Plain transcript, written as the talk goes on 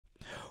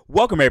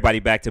Welcome everybody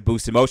back to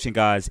Boost Emotion,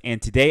 guys.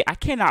 And today, I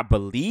cannot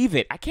believe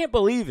it. I can't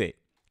believe it.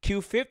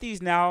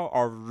 Q50s now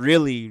are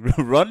really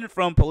running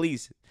from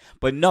police.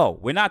 But no,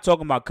 we're not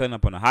talking about cutting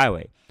up on the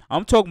highway.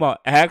 I'm talking about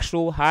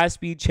actual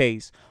high-speed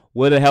chase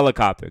with a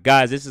helicopter.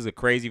 Guys, this is a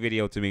crazy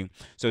video to me.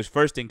 So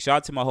first thing, shout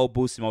out to my whole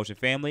Boost Emotion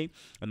family.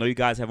 I know you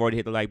guys have already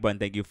hit the like button.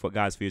 Thank you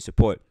guys for your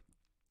support.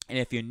 And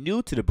if you're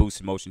new to the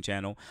Boost Emotion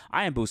channel,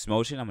 I am Boost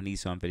Emotion. I'm a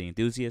Nissan video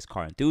enthusiast,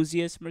 car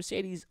enthusiast,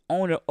 Mercedes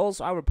owner.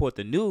 Also, I report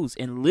the news,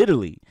 and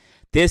literally,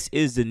 this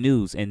is the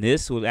news. And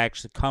this will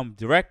actually come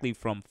directly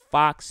from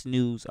Fox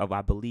News of,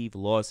 I believe,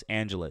 Los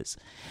Angeles.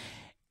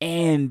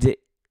 And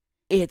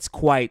it's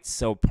quite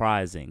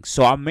surprising.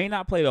 So I may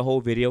not play the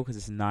whole video because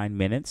it's 9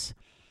 minutes,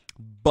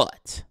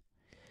 but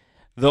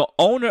the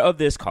owner of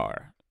this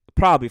car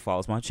probably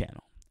follows my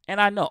channel. And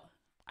I know.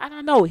 I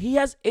don't know. He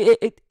has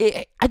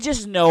I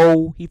just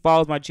know he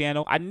follows my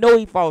channel. I know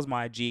he follows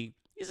my IG.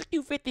 He's a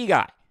Q50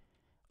 guy.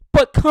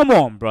 But come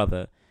on,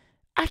 brother.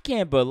 I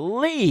can't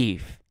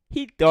believe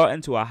he got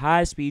into a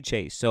high-speed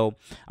chase. So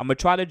I'm going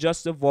to try to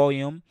adjust the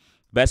volume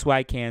best way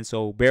I can.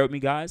 So bear with me,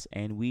 guys,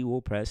 and we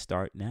will press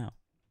start now.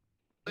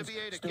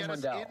 Olivier to get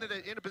us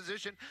into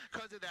position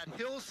because of that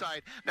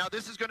hillside. Now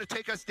this is going to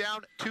take us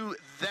down to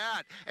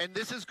that, and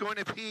this is going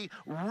to be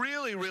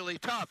really, really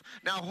tough.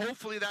 Now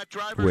hopefully that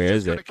driver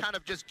is going to kind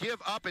of just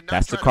give up and not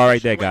That's the car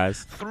right there,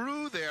 guys.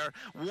 Through there,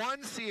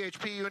 one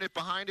CHP unit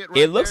behind it.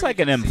 It looks like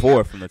an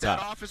M4 from the top.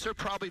 That officer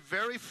probably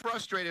very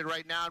frustrated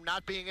right now,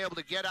 not being able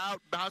to get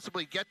out,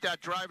 possibly get that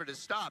driver to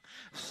stop.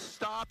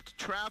 Stopped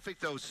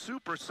traffic though,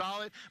 super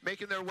solid,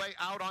 making their way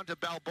out onto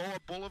Balboa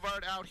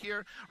Boulevard out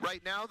here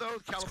right now though.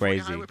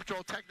 California Highway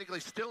Patrol technically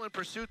still in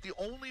pursuit. The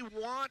only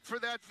want for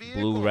that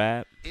vehicle Blue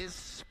wrap is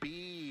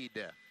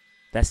speed.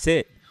 That's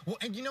it. Well,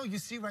 and you know, you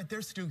see right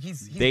there, Stu,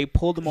 they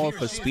pulled him off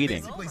for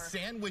speeding. Basically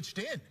sandwiched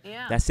in.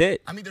 Yeah. That's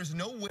it. I mean, there's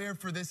nowhere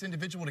for this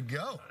individual to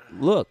go.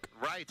 Look.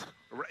 Right.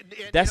 And,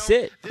 that's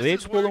it. They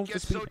just pulled him for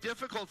speeding. So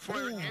difficult for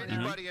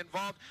anybody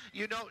involved.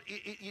 You know,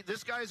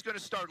 this guy is going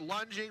to start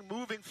lunging,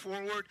 moving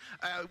forward.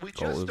 We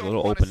just don't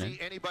want to see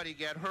anybody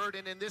get hurt,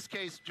 and in this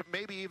case,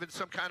 maybe even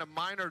some kind of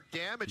minor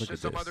damage to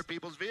some other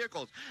people's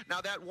vehicles. Now,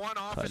 that one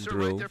officer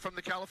right there from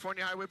the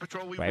California Highway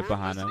Patrol, we were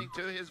listening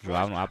to his voice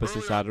driving on the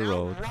opposite side of the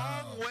road.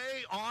 Wrong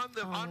way on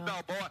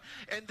Balboa,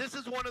 and this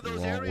is one of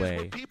those areas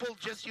where people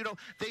just, you know,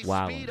 they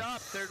speed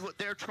up.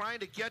 They're trying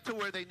to get to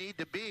where they need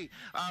to be.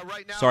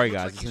 Right now, sorry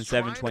guys, it's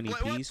in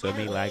 720p, so it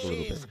may lag a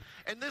little bit.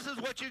 And this is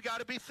what you got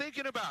to be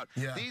thinking about.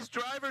 Yeah. These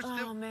drivers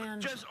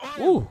just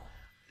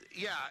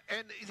yeah,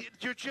 and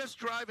you're just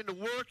driving to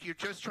work. You're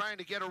just trying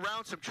to get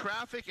around some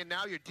traffic, and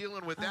now you're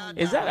dealing with that.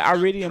 Is that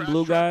Iridium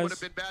Blue,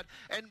 guys?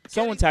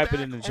 Someone type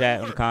it in the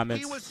chat in the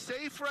comments. He was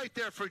safe right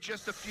there for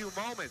just a few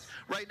moments.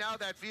 Right now,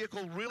 that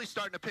vehicle really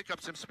starting to pick up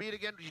some speed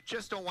again. You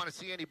just don't want to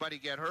see anybody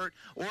get hurt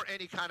or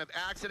any kind of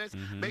accidents.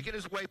 Making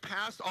his way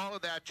past all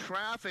of that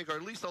traffic, or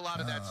at least a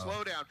lot of that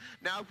slowdown.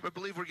 Now, I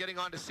believe we're getting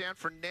on to San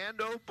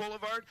Fernando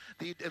Boulevard.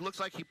 It looks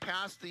like he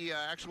passed the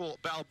actual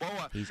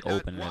Balboa. He's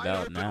opening it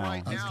up now.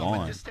 He's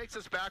gone. Takes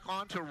us back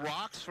on to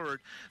Roxford,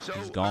 so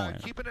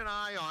keeping an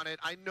eye on it.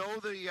 I know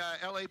the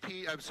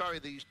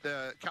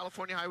the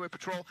California Highway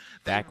Patrol,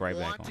 they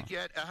want to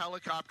get a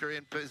helicopter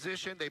in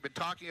position. They've been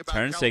talking about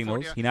turn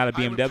signals. He's not a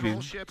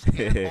BMW. Ships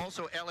and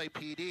also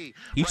LAPD.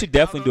 You should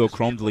definitely do a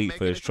chrome delete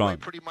for his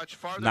trunk.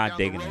 Not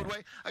digging it.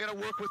 I got to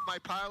work with my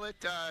pilot,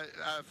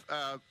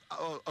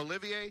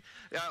 Olivier.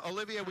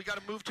 Olivier, we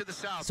got to move to the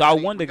south. So I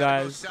wonder,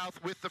 guys.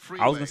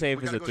 I was gonna say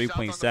if it's a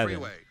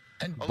 3.7,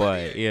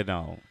 but you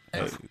know.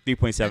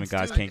 3.7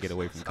 guys can't get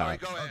away from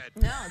cops.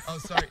 No. Oh,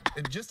 sorry.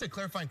 Just a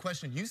clarifying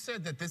question. You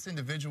said that this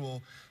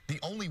individual, the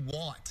only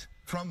want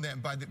from them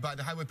by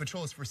the Highway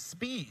Patrol is for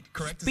speed,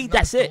 correct? Speed,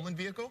 that's it. Stolen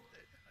vehicle?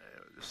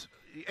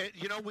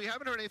 You know, we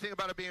haven't heard anything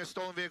about it being a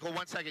stolen vehicle.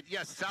 1 second.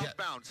 Yes,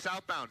 southbound.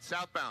 Southbound,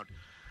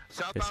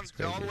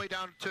 all the way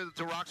down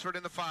to Roxford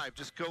in the 5.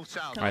 Just go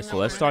south. All right, so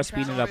let's start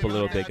speeding it up a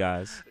little bit,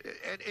 guys.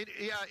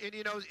 And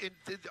you know,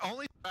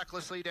 only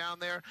recklessly down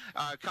there.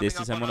 This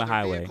is him on the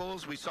highway.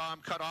 Vehicles. We saw him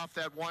cut off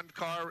that one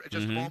car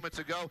just moments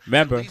ago.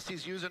 Remember, at least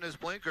he's using his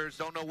blinkers.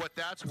 Don't know what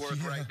that's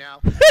worth right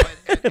now.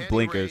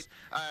 Blinkers.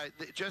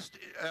 Rate, just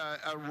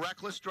a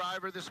reckless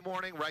driver this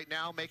morning. Right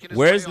now, making his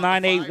where's way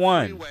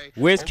 981?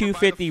 Where's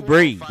Q50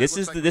 Bree? This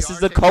is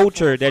the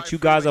culture that you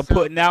guys are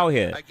putting out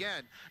here.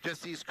 Again,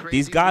 just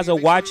these guys are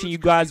watching you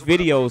guys'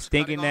 videos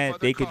thinking that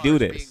they could do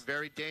this.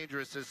 Very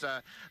dangerous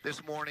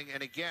this morning.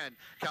 And again,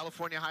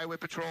 California Highway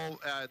Patrol.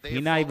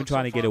 He's not even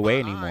trying to get away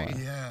anymore.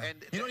 Yeah. And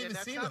you don't even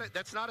see them.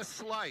 That's not a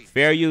slight.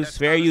 Fair use.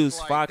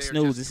 Fox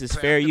News. This is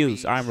fair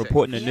use. I'm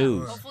reporting the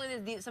news.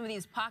 Hopefully, some of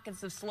these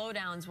pockets of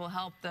slowdowns will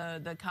help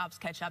the cops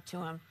catch up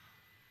to him.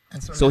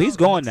 So he's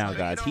going now,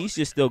 guys. He's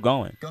just still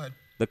going. Go ahead.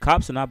 The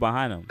cops are not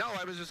behind him. No,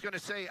 I was just going to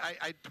say,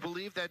 I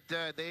believe that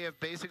they have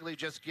basically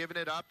just given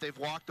it up. They've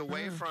walked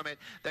away from it.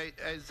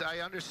 As I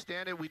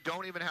understand it, we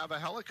don't even have a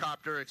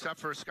helicopter except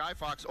for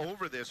Skyfox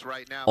over this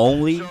right now.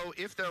 Only so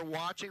if they're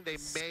watching, they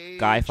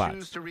may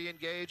choose to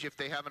re-engage if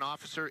they have an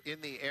officer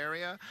in the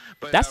area.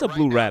 But that's a right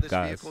blue now, wrap, this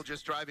guys. vehicle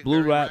just driving Blue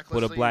very wrap with a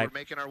recklessly. black. We're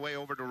making our way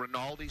over to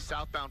Rinaldi,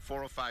 southbound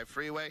 405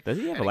 freeway. Does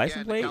he have and a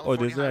license plate, or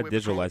does that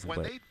digital license when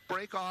plate? they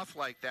break off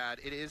like that,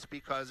 it is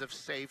because of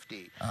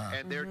safety,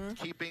 and they're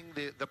keeping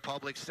the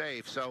public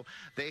safe. So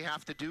they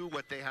have to do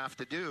what they have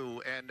to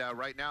do. And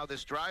right now,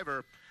 this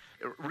driver,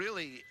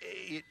 really,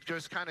 it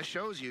just kind of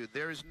shows you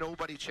there's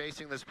nobody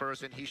chasing this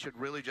person. He should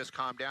really just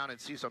calm down and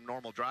see some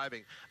normal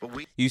driving. But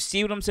you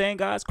see what I'm saying,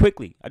 guys?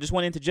 Quickly, I just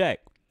want to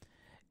interject.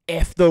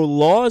 If the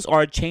laws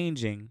are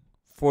changing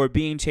for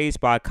being chased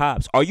by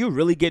cops, are you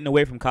really getting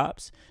away from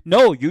cops?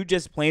 No, you're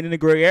just playing in a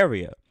gray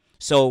area.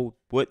 So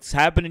what's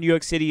happened in New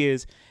York City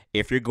is,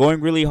 if you're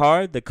going really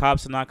hard, the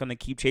cops are not going to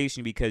keep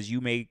chasing you because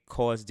you may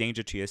cause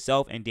danger to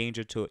yourself and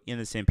danger to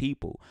innocent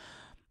people.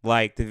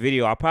 Like the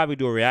video, I'll probably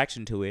do a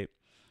reaction to it.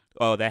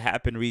 That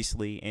happened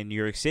recently in New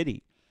York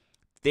City.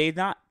 They're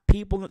not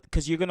people,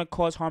 because you're going to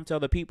cause harm to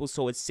other people.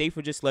 So it's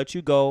safer just let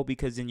you go,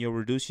 because then you'll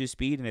reduce your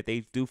speed. And if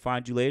they do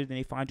find you later, then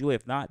they find you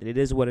later. If not, then it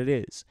is what it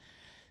is.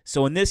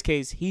 So in this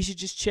case, he should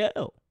just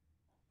chill.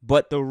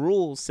 But the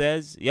rule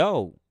says,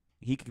 yo,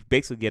 he could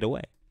basically get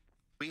away.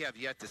 We have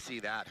yet to see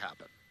that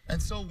happen.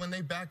 And so when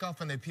they back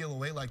off and they peel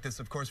away like this,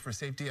 of course, for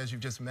safety, as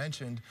you've just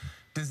mentioned,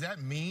 does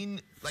that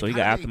mean... Like, so he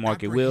got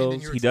aftermarket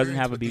wheels. He doesn't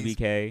have a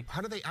BBK.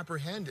 How do they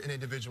apprehend an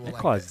individual that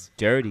like car's this?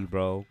 dirty,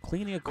 bro.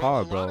 Cleaning a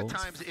car, bro. A lot of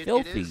times it's it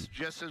filthy. is,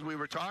 just as we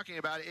were talking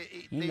about,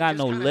 he they got just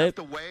no kind lip.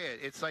 of have to weigh it.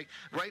 It's like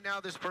right now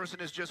this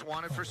person is just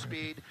wanted for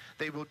speed.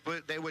 They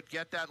would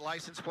get that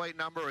license plate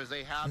number, as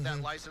they have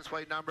that license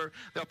plate number.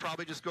 They'll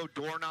probably just go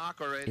door knock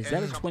or is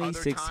that a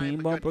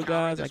 2016 bumper,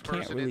 guys? I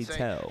can't really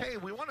tell. Hey,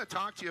 we want to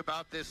talk to you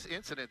about this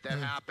incident that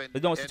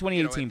happened. No, it's a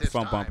 2018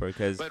 front bumper,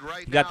 because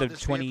he got the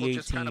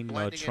 2018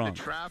 trunk.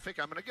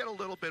 I'm going to get a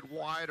little bit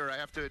wider. I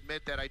have to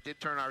admit that I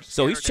did turn our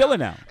so he's chilling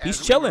now.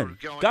 He's chilling,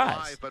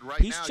 guys.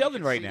 He's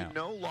chilling right now.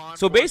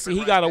 So basically,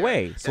 he got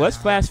away. So let's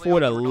fast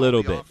forward a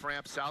little bit.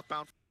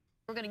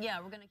 We're gonna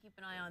keep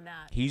an eye on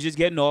that. He's just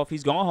getting off.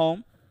 He's going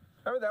home.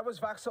 That was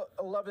Fox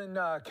 11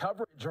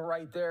 coverage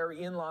right there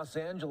in Los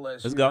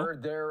Angeles. Let's go. We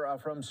heard there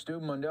from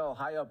Stu Mundell,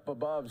 high up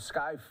above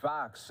Sky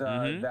Fox,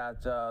 that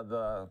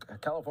the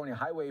California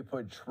Highway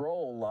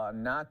Patrol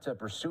not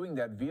pursuing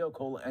that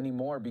vehicle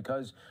anymore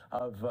because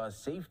of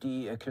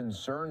safety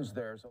concerns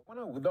there. So I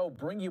want to, though,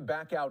 bring you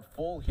back out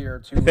full here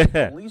to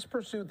a police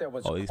pursuit that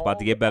was he's about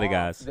to get better,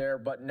 guys. There,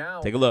 but now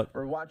take a look.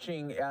 We're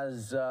watching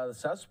as the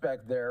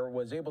suspect there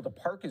was able to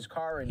park his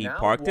car, and he now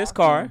parked his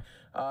car.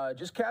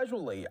 Just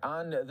casually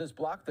on this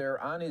block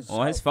there on his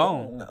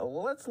phone.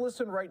 Let's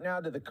listen right now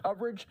to the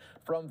coverage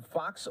from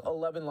Fox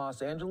 11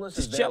 Los Angeles.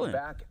 Just chilling.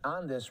 Back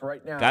on this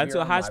right now. Got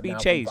into a high-speed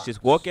chase.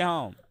 Just walking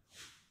home.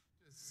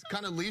 It's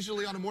kind of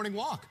leisurely on a morning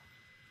walk.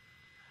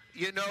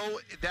 You know,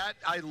 that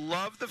I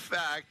love the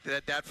fact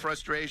that that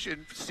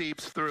frustration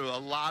seeps through. A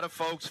lot of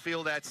folks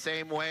feel that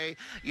same way.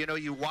 You know,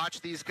 you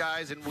watch these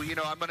guys, and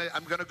I'm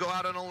gonna go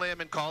out on a limb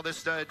and call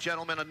this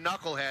gentleman a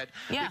knucklehead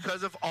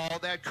because of all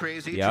that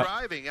crazy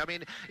driving. I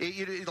mean,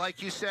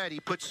 like you said, he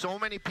put so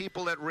many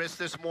people at risk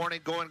this morning,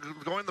 going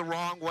the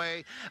wrong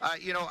way.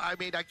 You know, I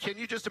mean, can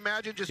you just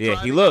imagine just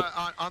driving he looked.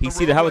 on He the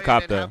see the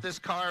helicopter. And have this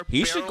car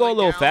he should go a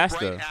little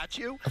faster. Right at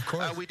you. Of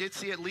course. We did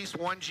see at least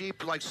one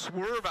Jeep like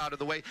swerve out of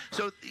the way.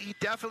 So he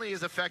definitely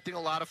is affecting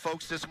a lot of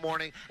folks this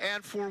morning.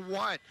 And for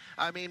what?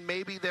 I mean,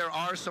 maybe there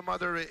are some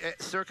other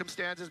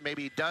circumstances.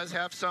 Maybe he does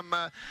have some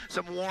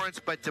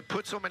warrants, but to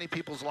put so many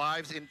people's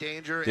lives in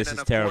danger and then,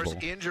 of course,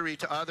 injury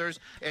to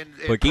others and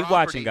keep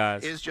watching,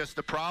 guys. Is just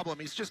the problem.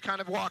 He's just kind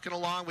of walking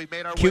along. We've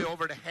made our way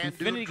over to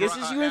Infinity. This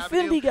is you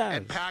Infinity, guys.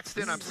 And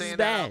Paxton. I'm saying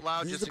that out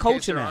loud this just is in case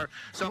culture there now. are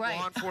some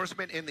law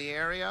enforcement in the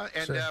area,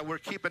 and we're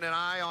keeping an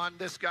eye on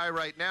this guy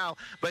right now.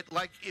 But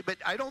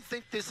I don't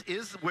think this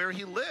is where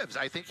he lives.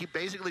 I think he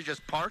basically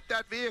just parked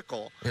that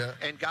vehicle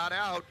and got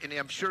out, and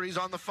I'm sure he's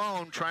on the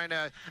phone trying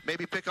to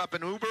maybe pick up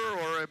an Uber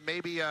or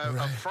maybe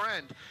a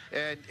friend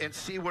and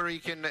see where he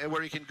can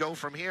go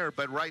from here.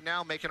 But right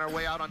now, making our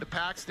way out onto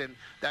Paxton,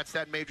 that's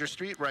that major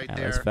street right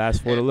there. Let's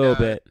fast forward a little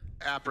bit.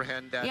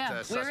 Apprehend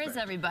that suspect. Where is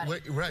everybody?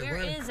 Where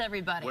is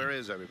everybody? Where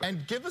is everybody?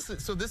 And give us,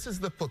 so this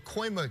is the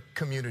Pacoima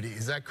community,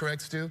 is that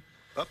correct, Stu?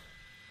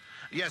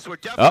 Yes, we're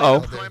definitely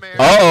in the Pacoima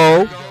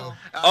area.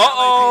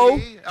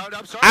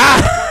 I'm sorry.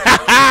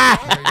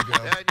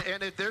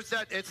 And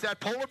it's that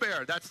polar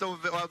bear. That's the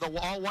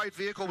all-white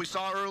vehicle we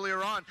saw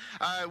earlier on.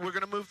 We're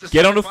going to move the.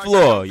 Get on the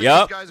floor.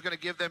 Yep. This guy's going to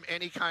give them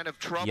any kind of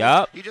trouble.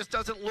 Yep. He just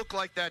doesn't look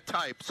like that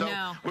type. So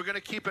we're going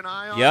to keep an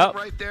eye on him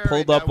right there.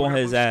 Pulled up on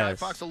his ass.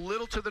 Fox a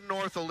little to the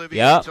north,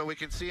 Olivia, so we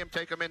can see him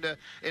take him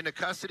into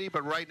custody.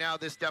 But right now,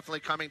 this definitely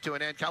coming to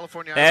an end.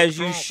 California, as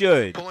you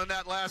should, pulling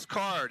that last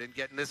card and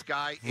getting this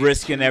guy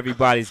risking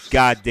everybody's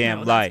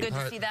goddamn life. Good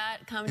to see that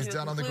come to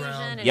a conclusion.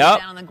 And Yep.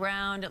 He's down on the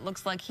ground. It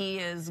looks like he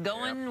is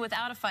going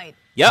without a fight.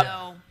 Yep.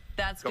 So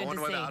That's good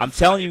to see. I'm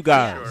telling you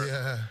guys.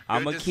 Yeah.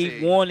 I'm going to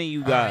keep warning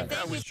you guys.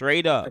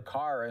 Straight up. The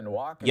car and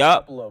walk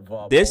Yup.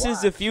 This blocks,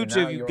 is the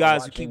future of you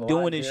guys who keep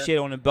doing this shit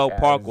on the Belt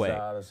Parkway.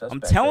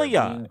 I'm telling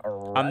y'all.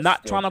 I'm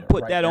not trying to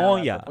put that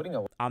on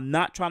y'all. I'm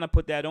not trying to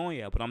put that on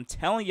y'all. But I'm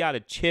telling y'all to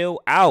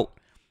chill out.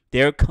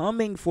 They're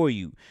coming for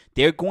you.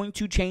 They're going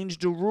to change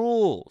the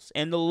rules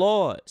and the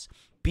laws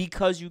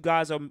because you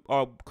guys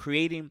are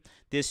creating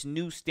this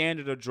new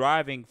standard of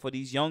driving for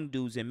these young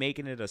dudes and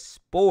making it a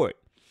sport.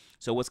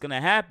 So what's going to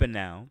happen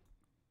now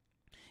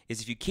is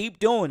if you keep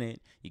doing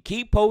it, you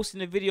keep posting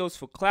the videos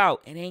for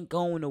clout, it ain't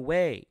going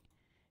away.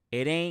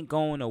 It ain't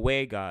going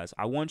away, guys.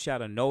 I want y'all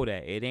to know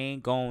that. It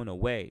ain't going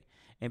away.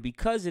 And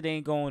because it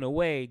ain't going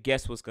away,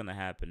 guess what's going to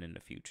happen in the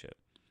future?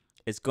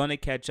 It's going to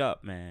catch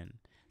up, man.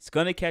 It's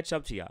going to catch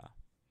up to y'all.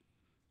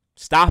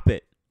 Stop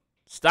it.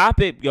 Stop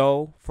it,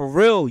 yo. For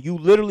real. You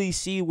literally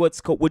see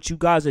what you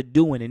guys are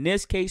doing. In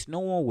this case, no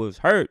one was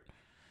hurt.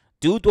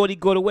 Dude thought he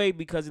got away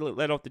because he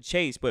let off the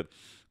chase. But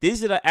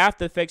these are the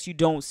after effects you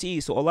don't see.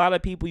 So a lot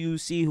of people you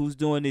see who's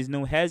doing these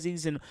new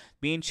hezzies and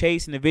being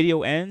chased and the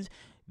video ends,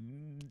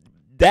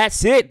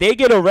 that's it. They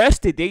get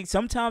arrested. They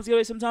sometimes get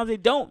arrested, sometimes they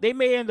don't. They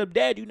may end up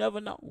dead. You never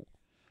know.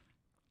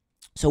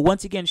 So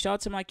once again, shout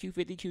out to my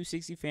Q50,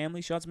 Q60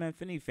 family. Shout out to my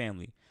Infinity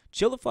family.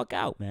 Chill the fuck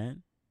out,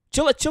 man.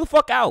 Chill the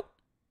fuck out.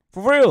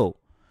 For real.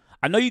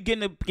 I know you're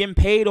getting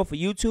paid off of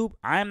YouTube.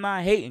 I am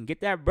not hating.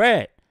 Get that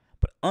bread.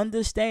 But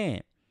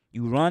understand,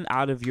 you run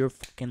out of your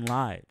fucking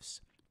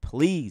lives.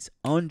 Please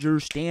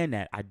understand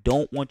that. I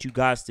don't want you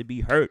guys to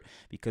be hurt.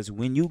 Because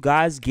when you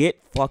guys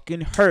get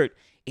fucking hurt,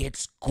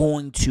 it's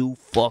going to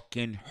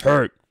fucking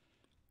hurt.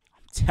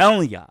 I'm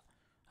telling y'all.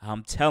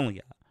 I'm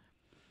telling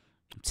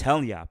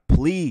y'all.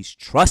 Please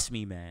trust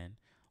me, man.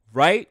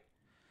 Right?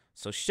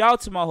 So shout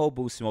out to my whole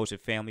boostinmotion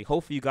family.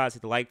 Hopefully you guys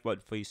hit the like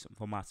button for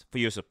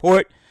your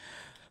support.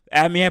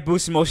 Add me at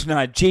boostinmotion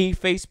on G,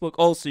 Facebook.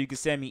 Also, you can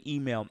send me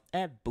email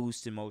at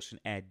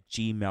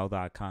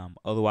boostinmotion@gmail.com.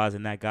 Otherwise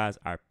than that, guys,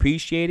 I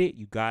appreciate it.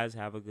 You guys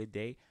have a good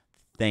day.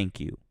 Thank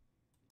you.